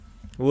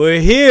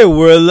We're here.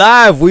 We're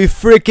alive. We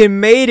freaking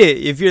made it.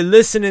 If you're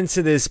listening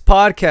to this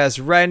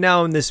podcast right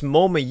now in this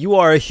moment, you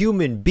are a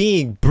human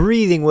being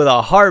breathing with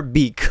a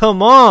heartbeat.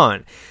 Come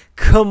on.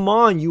 Come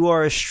on. You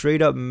are a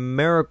straight up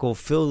miracle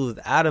filled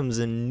with atoms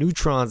and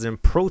neutrons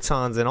and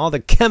protons, and all the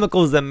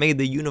chemicals that made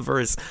the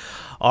universe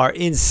are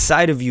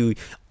inside of you.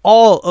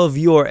 All of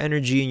your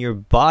energy in your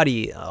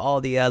body,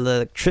 all the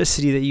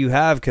electricity that you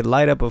have could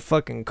light up a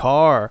fucking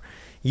car.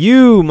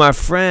 You, my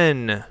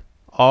friend,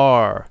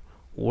 are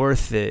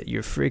worth it.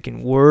 You're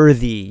freaking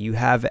worthy. You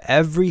have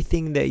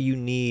everything that you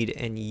need,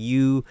 and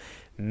you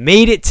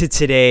made it to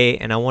today.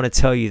 And I want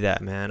to tell you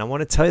that, man. I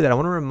want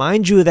to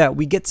remind you of that.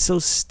 We get so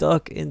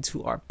stuck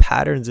into our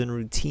patterns and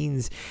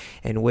routines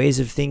and ways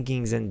of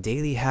thinkings and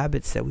daily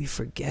habits that we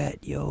forget,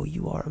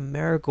 you are a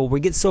miracle.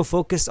 We get so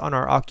focused on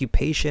our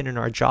occupation and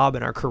our job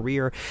and our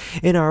career,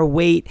 in our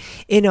weight,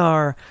 in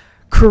our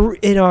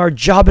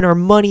job and our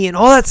money and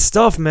all that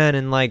stuff, man,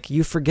 and like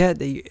you forget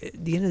that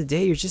at the end of the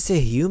day you're just a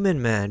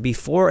human, man.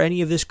 Before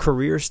any of this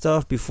career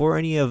stuff, before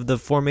any of the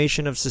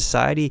formation of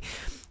society,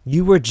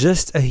 you were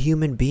just a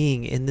human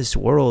being in this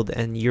world,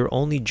 and your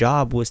only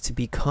job was to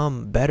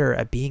become better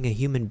at being a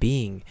human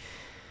being.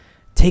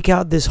 Take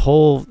out this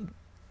whole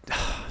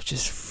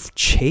just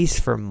chase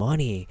for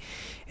money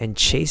and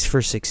chase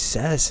for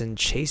success and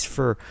chase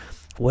for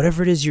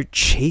whatever it is you're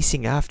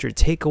chasing after.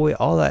 Take away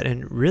all that,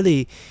 and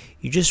really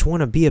you just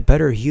want to be a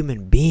better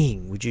human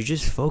being. Would you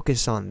just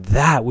focus on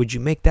that? Would you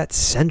make that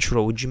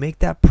central? Would you make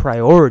that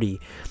priority?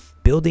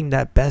 Building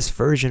that best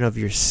version of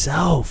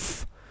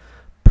yourself.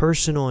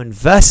 Personal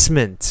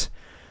investment.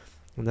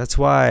 And that's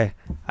why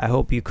I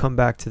hope you come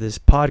back to this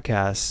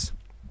podcast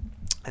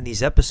and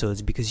these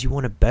episodes, because you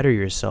want to better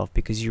yourself,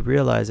 because you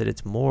realize that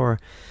it's more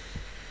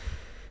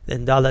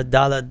than dollar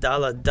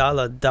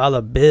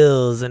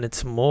bills, and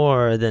it's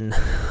more than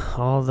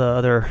all the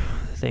other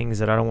things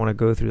that I don't want to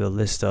go through the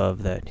list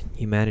of that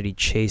humanity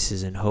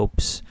chases and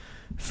hopes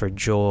for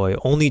joy,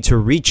 only to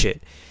reach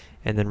it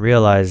and then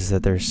realize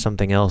that there's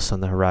something else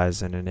on the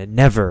horizon, and it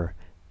never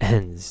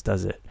ends,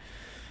 does it?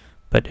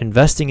 But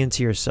investing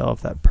into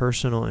yourself, that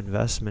personal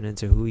investment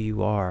into who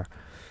you are,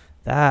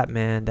 that,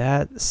 man,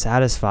 that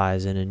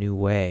satisfies in a new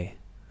way.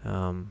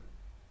 I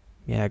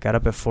got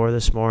up at 4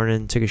 this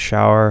morning, took a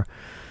shower.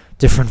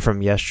 Different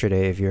from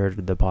yesterday, if you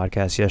heard the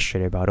podcast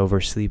yesterday about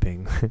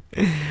oversleeping.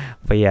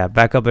 But yeah,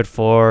 back up at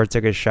 4,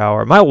 took a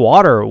shower. My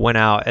water went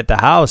out at the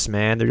house,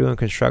 man. They're doing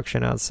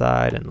construction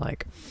outside, and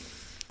like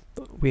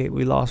we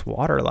lost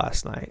water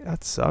last night.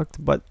 That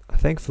sucked, but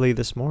thankfully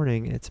this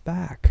morning it's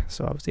back.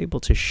 So I was able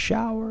to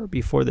shower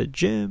before the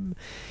gym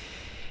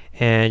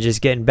and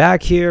just getting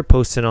back here,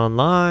 posting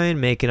online,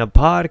 making a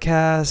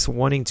podcast,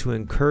 wanting to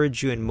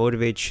encourage you and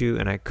motivate you.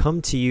 And I come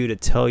to you to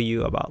tell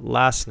you about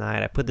last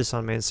night. I put this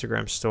on my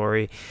Instagram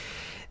story.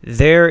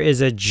 There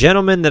is a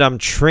gentleman that I'm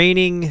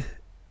training.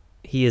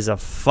 He is a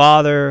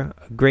father,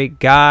 a great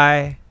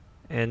guy,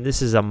 and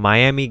this is a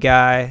Miami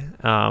guy.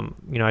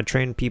 I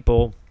train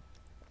people,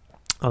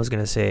 I was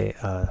going to say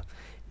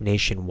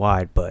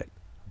nationwide, but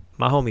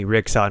my homie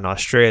Rick's out in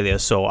Australia,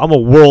 so I'm a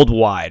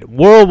worldwide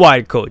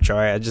coach, all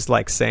right? I just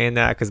like saying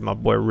that because my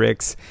boy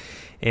Rick's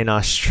in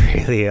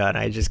Australia, and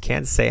I just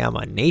can't say I'm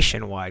a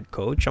nationwide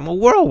coach. I'm a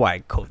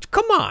worldwide coach.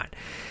 Come on.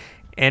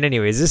 And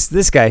anyways,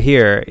 this guy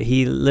here,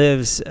 he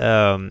lives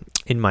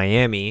in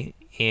Miami,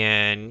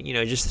 and,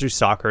 just through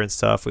soccer and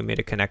stuff, we made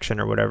a connection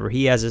or whatever.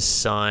 He has a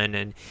son,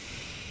 and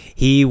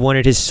he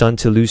wanted his son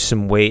to lose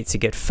some weight to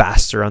get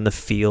faster on the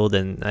field,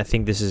 and I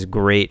think this is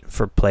great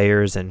for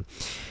players.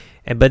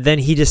 But then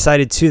he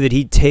decided too that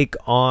he'd take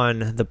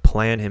on the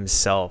plan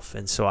himself,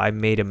 and so I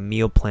made a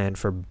meal plan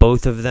for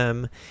both of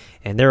them,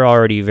 and they're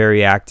already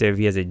very active.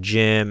 He has a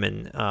gym,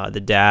 and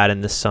the dad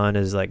and the son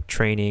is like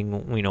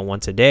training,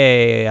 once a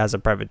day as a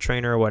private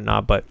trainer or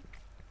whatnot. But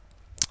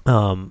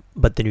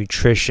the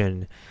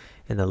nutrition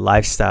and the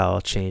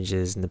lifestyle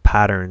changes and the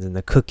patterns and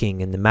the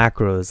cooking and the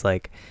macros,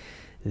 like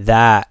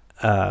that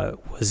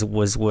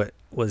was what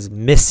was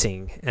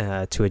missing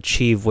to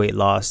achieve weight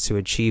loss, to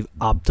achieve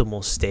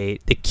optimal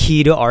state. The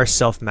key to our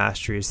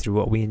self-mastery is through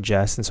what we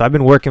ingest. And so I've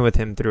been working with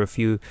him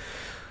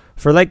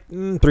for like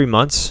 3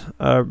 months,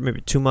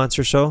 maybe 2 months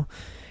or so.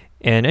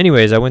 And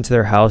anyways, I went to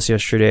their house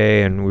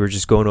yesterday, and we were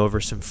just going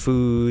over some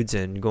foods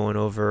and going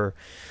over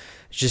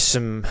just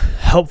some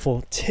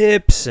helpful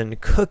tips and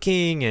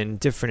cooking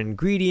and different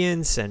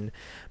ingredients and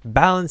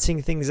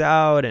balancing things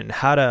out, and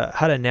how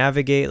to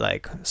navigate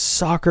like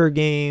soccer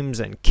games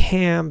and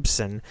camps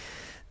and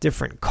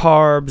different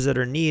carbs that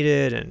are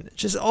needed, and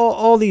just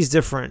all these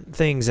different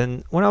things.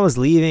 And when I was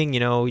leaving,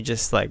 we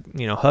just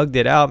hugged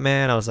it out,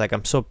 man. I was like,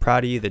 I'm so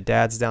proud of you. The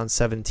dad's down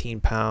 17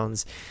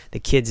 pounds, the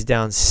kid's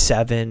down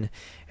 7,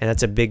 and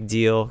that's a big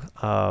deal.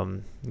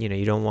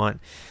 You don't want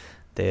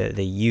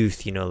the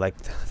youth,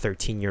 like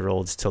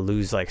 13-year-olds to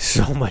lose like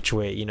so much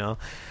weight,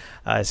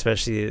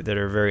 especially that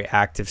are very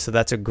active. So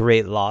that's a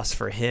great loss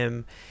for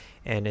him,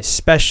 and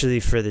especially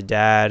for the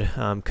dad,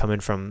 coming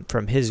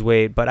from his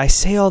weight. But I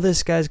say all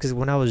this, guys, because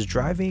when I was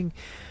driving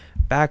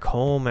back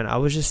home, and I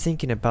was just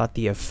thinking about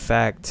the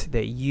effect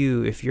that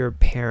you, if you're a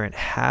parent,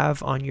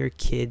 have on your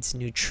kids'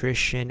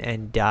 nutrition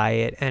and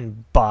diet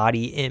and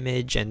body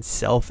image and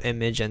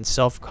self-image and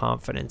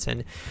self-confidence.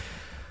 And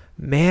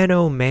man,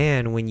 oh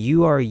man, when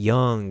you are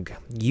young,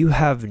 you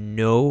have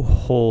no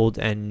hold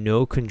and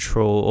no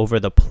control over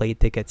the plate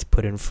that gets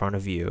put in front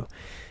of you.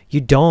 You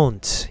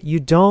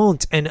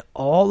don't. And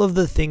all of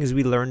the things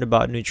we learned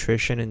about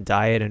nutrition and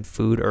diet and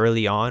food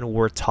early on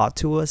were taught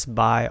to us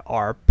by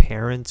our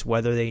parents,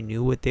 whether they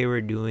knew what they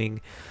were doing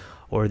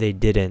or they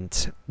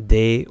didn't.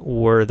 They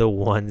were the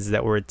ones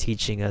that were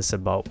teaching us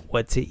about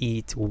what to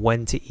eat,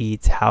 when to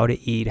eat,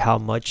 how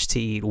much to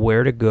eat,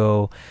 where to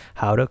go,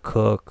 how to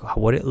cook,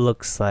 what it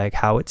looks like,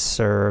 how it's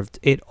served.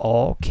 It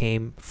all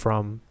came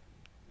from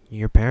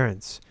your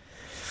parents.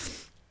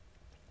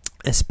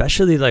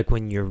 Especially like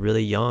when you're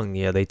really young,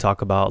 they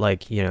talk about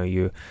like,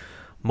 you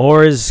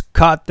more is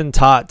caught than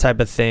taught type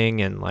of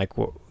thing. And like,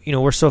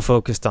 we're so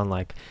focused on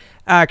like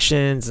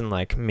actions and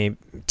like maybe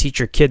teach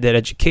your kid that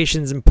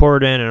education's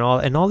important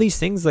and all these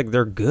things, like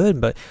they're good.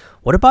 But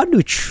what about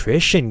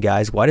nutrition,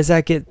 guys? Why does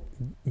that get,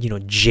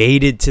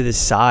 jaded to the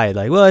side?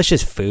 Like, well, it's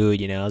just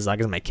food, as long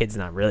as my kid's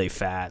not really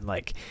fat,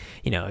 like,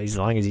 as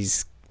long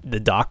as the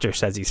doctor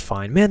says he's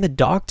fine. Man, the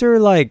doctor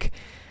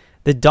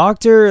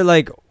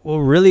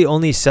will really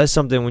only says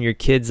something when your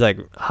kid's like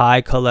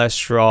high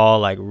cholesterol,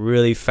 like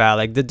really fat.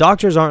 Like the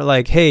doctors aren't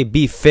like, hey,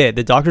 be fit.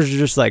 The doctors are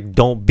just like,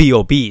 don't be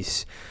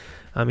obese.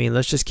 I mean,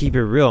 let's just keep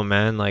it real,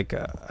 man. Like,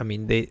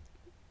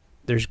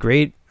 there's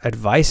great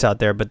advice out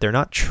there, but they're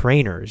not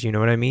trainers. You know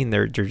what I mean?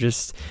 They're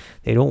just,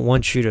 they don't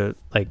want you to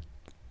like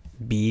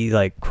be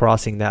like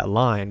crossing that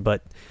line.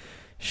 But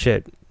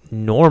shit,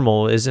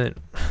 normal isn't.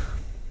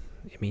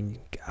 I mean,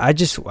 I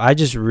just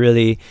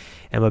really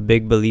am a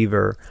big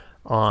believer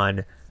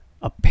on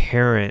a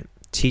parent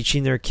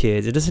teaching their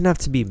kids. It doesn't have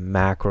to be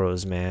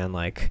macros, man,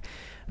 like,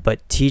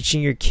 but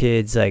teaching your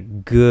kids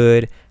like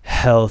good,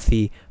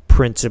 healthy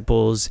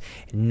principles,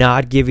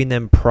 not giving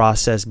them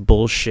processed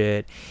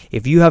bullshit.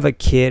 If you have a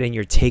kid and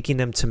you're taking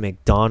them to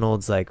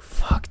McDonald's, like,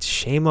 fuck,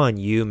 shame on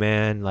you,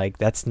 man. Like,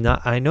 that's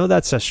not, I know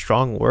that's a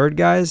strong word,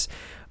 guys,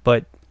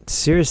 but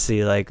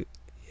seriously, like,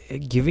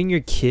 giving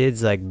your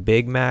kids like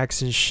Big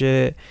Macs and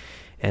shit,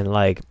 and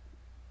like,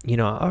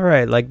 all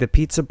right, like the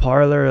pizza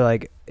parlor,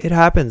 like it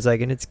happens,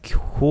 like, and it's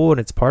cool and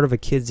it's part of a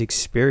kid's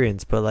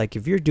experience. But like,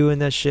 if you're doing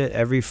that shit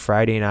every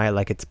Friday night,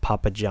 like it's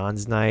Papa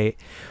John's night,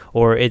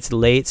 or it's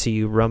late, so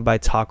you run by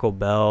Taco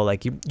Bell,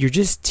 like you're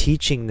just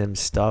teaching them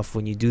stuff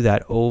when you do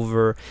that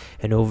over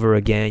and over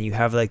again. You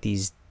have like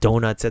these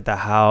donuts at the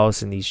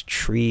house and these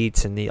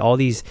treats and all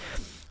these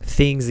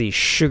things, these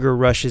sugar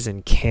rushes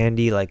and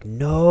candy. Like,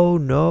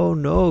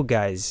 no,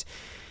 guys.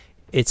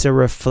 It's a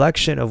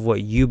reflection of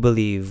what you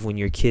believe when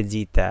your kids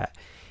eat that.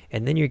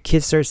 And then your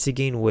kid starts to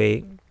gain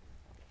weight.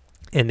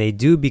 And they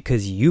do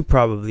because you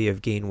probably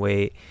have gained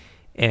weight.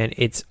 And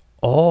it's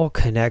all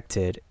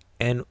connected.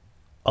 And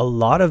a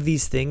lot of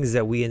these things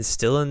that we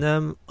instill in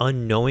them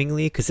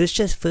unknowingly, because it's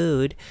just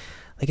food,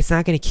 like it's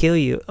not going to kill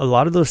you. A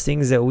lot of those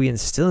things that we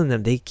instill in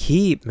them, they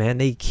keep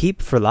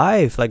for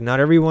life. Like not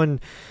everyone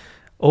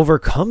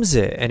overcomes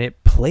it, and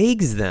it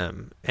plagues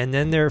them, and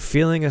then they're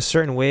feeling a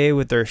certain way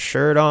with their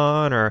shirt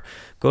on or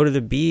go to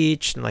the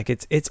beach, and like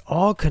it's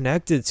all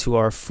connected to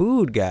our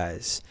food,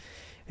 guys.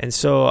 And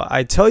so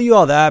I tell you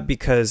all that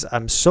because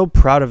I'm so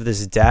proud of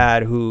this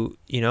dad who,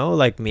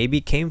 like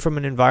maybe came from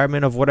an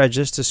environment of what I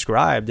just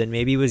described, and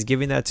maybe was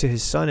giving that to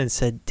his son and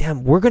said,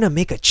 damn, we're gonna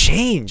make a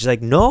change.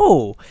 Like,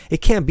 no,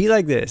 it can't be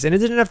like this. And it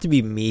didn't have to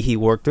be me he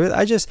worked with.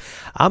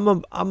 I'm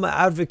an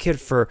advocate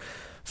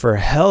for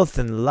health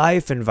and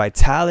life and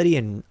vitality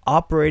and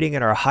operating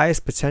at our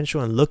highest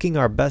potential and looking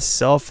our best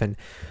self and,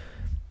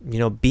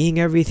 being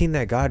everything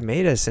that God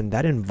made us. And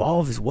that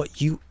involves what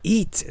you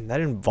eat, and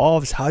that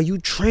involves how you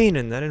train,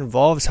 and that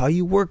involves how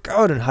you work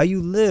out and how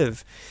you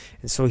live.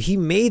 And so he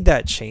made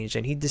that change,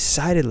 and he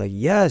decided, like,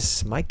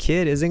 yes, my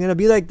kid isn't going to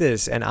be like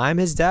this, and I'm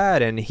his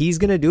dad, and he's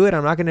going to do it.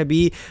 I'm not going to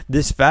be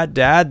this fat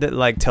dad that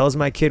like tells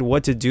my kid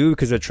what to do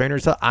because the trainer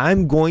tells.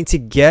 I'm going to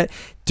get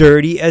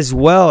dirty as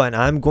well, and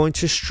I'm going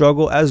to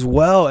struggle as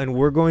well, and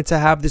we're going to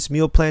have this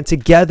meal plan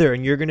together,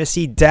 and you're going to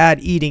see dad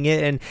eating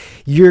it, and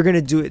you're going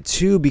to do it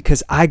too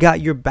because I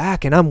got your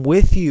back and I'm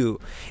with you,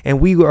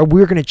 and we're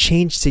going to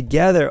change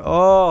together.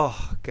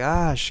 Oh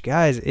gosh,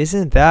 guys,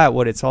 isn't that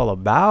what it's all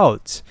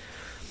about?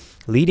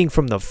 Leading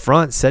from the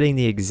front, setting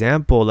the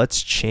example.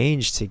 Let's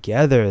change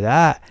together.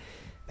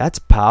 That's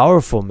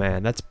powerful,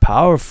 man. That's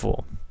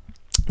powerful.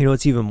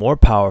 What's even more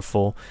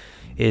powerful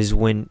is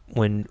when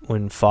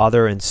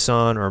father and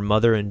son or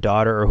mother and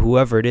daughter or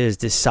whoever it is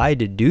decide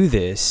to do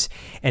this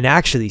and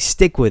actually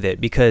stick with it.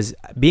 Because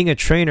being a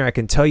trainer, I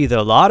can tell you that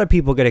a lot of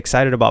people get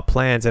excited about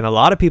plans, and a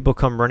lot of people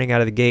come running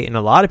out of the gate, and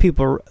a lot of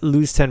people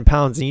lose 10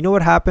 pounds. And you know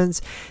what happens?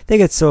 They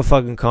get so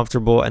fucking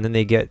comfortable, and then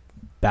they get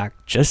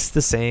back just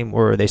the same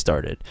where they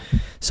started.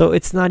 So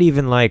it's not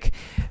even like,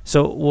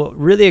 so what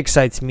really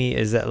excites me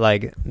is that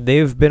like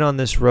they've been on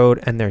this road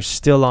and they're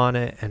still on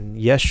it. And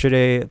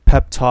yesterday,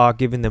 pep talk,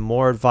 giving them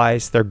more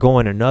advice. They're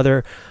going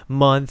another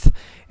month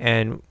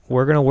and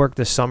we're going to work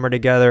the summer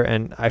together.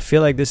 And I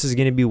feel like this is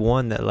going to be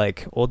one that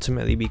like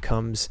ultimately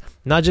becomes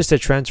not just a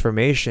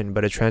transformation,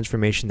 but a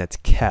transformation that's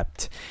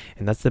kept.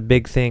 And that's the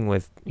big thing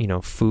with, you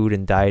know, food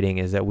and dieting,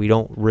 is that we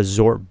don't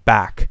resort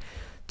back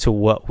to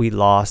what we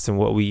lost and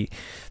where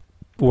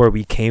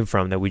we came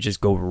from, that we just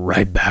go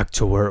right back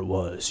to where it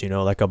was, you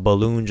know, like a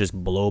balloon, just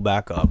blow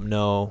back up.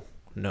 No.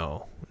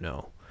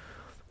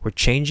 We're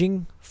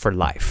changing for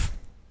life.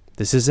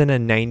 This isn't a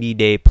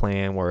 90-day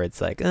plan where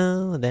it's like,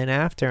 oh, then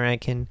after I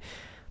can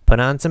put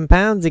on some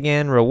pounds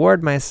again,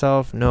 reward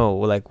myself. No,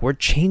 like we're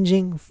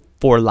changing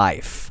for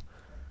life.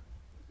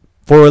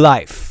 For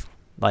life.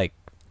 Like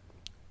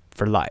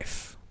for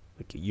life.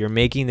 Like you're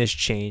making this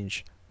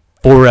change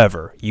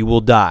forever. You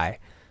will die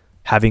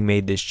having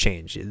made this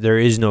change. There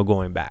is no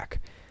going back.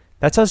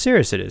 That's how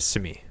serious it is to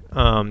me.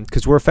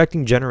 Because we're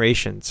affecting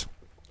generations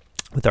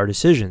with our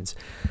decisions.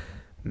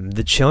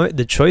 The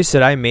choice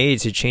that I made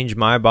to change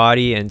my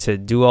body and to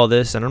do all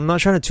this, and I'm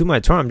not trying to toot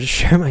my horn, I'm just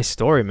sharing my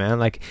story, man.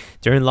 Like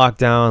during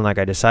lockdown, like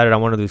I decided I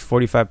want to lose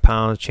 45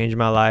 pounds, change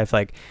my life.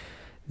 Like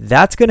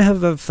that's going to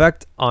have an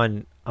effect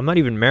on, I'm not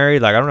even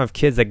married, like I don't have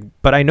kids, like,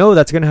 but I know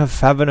that's going to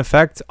have an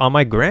effect on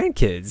my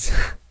grandkids.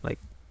 Like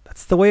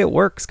that's the way it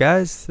works,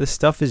 guys. This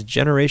stuff is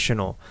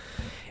generational.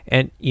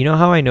 And you know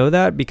how I know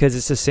that? Because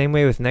it's the same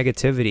way with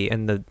negativity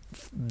and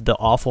the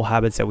awful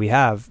habits that we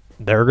have.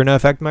 They're going to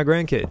affect my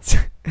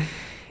grandkids.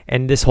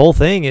 And this whole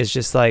thing is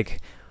just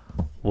like,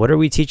 what are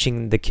we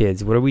teaching the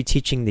kids? What are we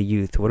teaching the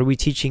youth? What are we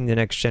teaching the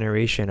next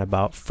generation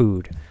about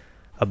food,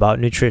 about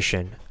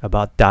nutrition,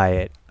 about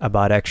diet,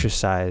 about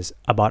exercise,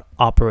 about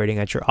operating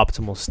at your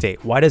optimal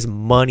state? Why does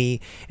money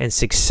and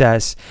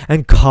success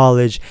and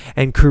college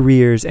and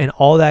careers and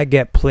all that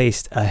get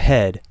placed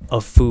ahead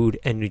of food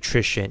and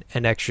nutrition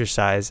and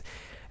exercise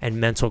and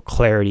mental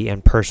clarity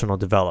and personal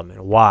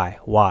development? Why?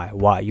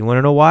 You want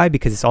to know why?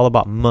 Because it's all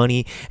about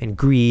money and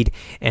greed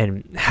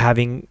and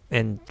having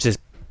and just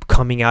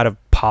coming out of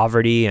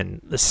poverty, and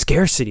the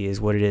scarcity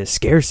is what it is.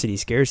 Scarcity.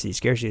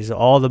 So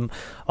all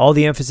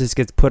the emphasis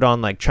gets put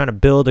on like trying to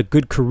build a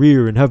good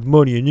career and have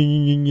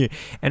money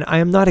and I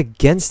am not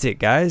against it,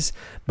 guys,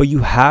 but you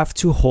have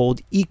to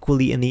hold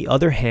equally in the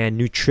other hand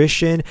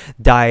nutrition,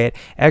 diet,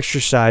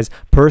 exercise,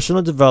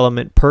 personal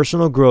development,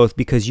 personal growth,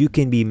 because you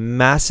can be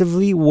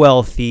massively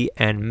wealthy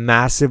and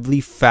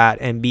massively fat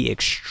and be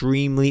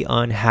extremely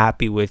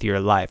unhappy with your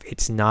life.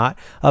 It's not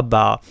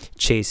about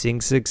chasing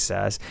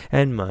success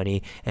and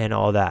money and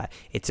all that.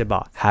 It's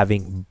about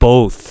having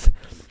both,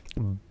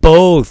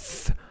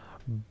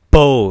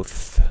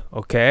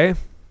 okay?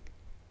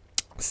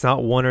 It's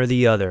not one or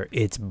the other.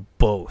 It's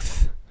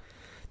both.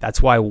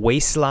 That's why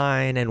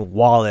waistline and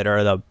wallet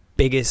are the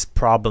biggest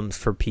problems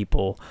for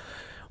people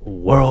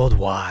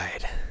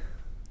worldwide.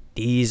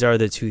 These are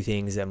the two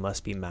things that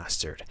must be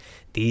mastered.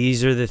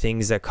 These are the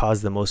things that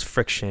cause the most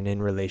friction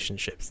in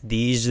relationships.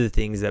 These are the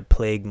things that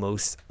plague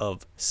most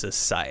of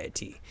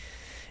society,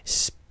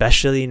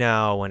 especially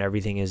now when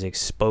everything is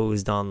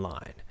exposed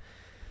online.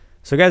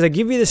 So guys, I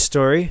give you this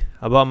story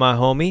about my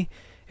homie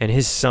and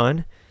his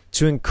son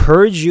to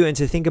encourage you and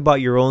to think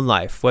about your own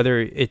life, whether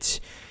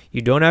it's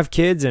you don't have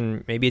kids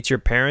and maybe it's your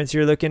parents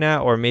you're looking at,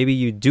 or maybe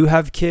you do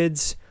have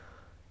kids.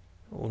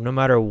 No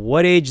matter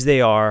what age they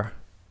are,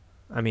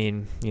 I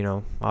mean, you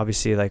know,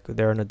 obviously like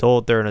they're an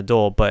adult,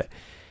 but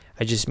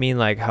I just mean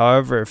like,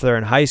 however, if they're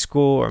in high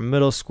school or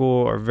middle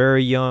school or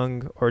very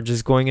young or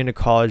just going into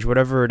college,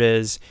 whatever it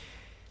is,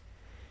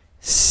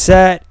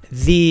 set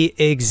the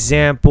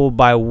example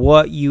by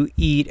what you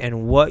eat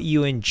and what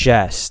you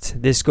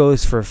ingest. This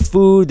goes for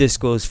food, this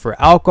goes for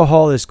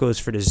alcohol, this goes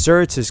for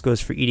desserts, this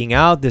goes for eating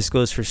out, this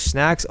goes for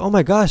snacks. Oh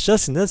my gosh,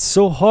 Justin, that's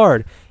so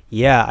hard.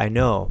 Yeah, I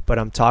know, but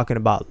I'm talking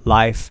about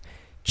life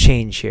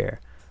change here.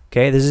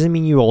 Okay, this doesn't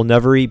mean you will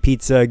never eat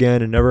pizza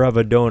again and never have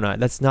a donut.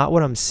 That's not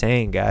what I'm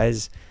saying,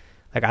 guys.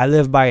 Like, I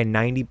live by a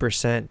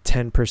 90%,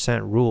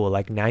 10% rule.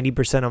 Like,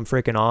 90% I'm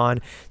freaking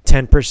on.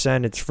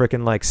 10% it's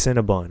freaking like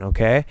Cinnabon,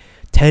 okay?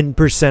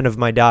 10% of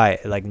my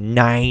diet. Like,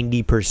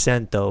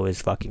 90% though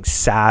is fucking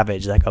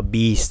savage, like a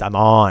beast. I'm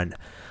on,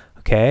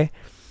 okay?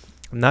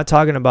 I'm not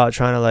talking about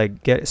trying to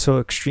like get so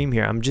extreme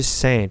here. I'm just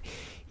saying,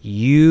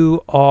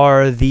 you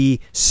are the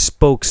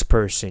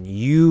spokesperson.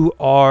 You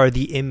are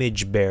the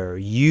image bearer.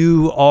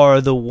 You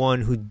are the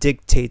one who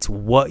dictates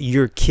what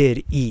your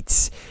kid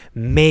eats.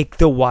 Make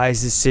the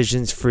wise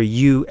decisions for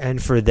you and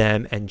for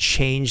them and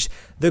change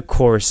the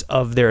course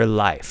of their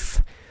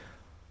life.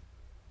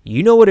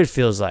 You know what it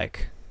feels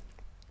like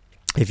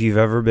if you've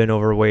ever been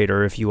overweight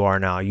or if you are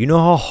now. You know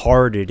how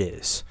hard it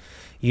is.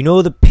 You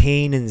know the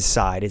pain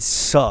inside. It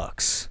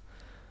sucks.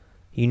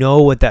 You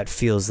know what that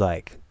feels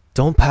like.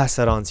 Don't pass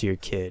that on to your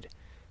kid.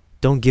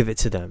 Don't give it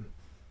to them.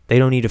 They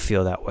don't need to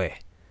feel that way.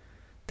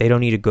 They don't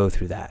need to go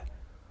through that.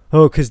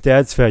 Oh, because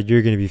dad's fat,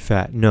 you're going to be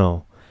fat.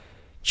 No.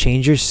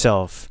 Change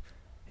yourself.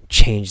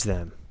 Change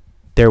them.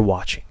 they're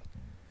watching.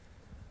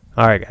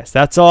 All right, guys,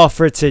 that's all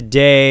for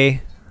today.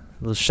 A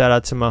little shout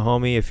out to my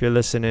homie if you're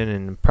listening,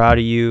 and I'm proud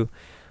of you.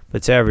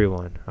 But to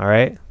everyone, all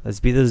right, let's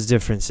be those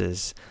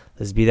differences.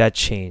 Let's be that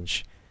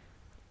change,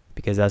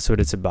 because that's what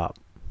it's about.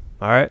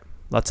 All right,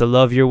 lots of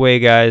love your way,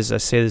 guys. I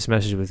say this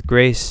message with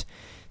grace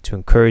to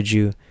encourage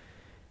you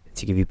and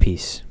to give you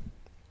peace.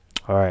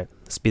 All right,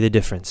 let's be the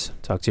difference.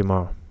 Talk to you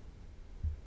tomorrow.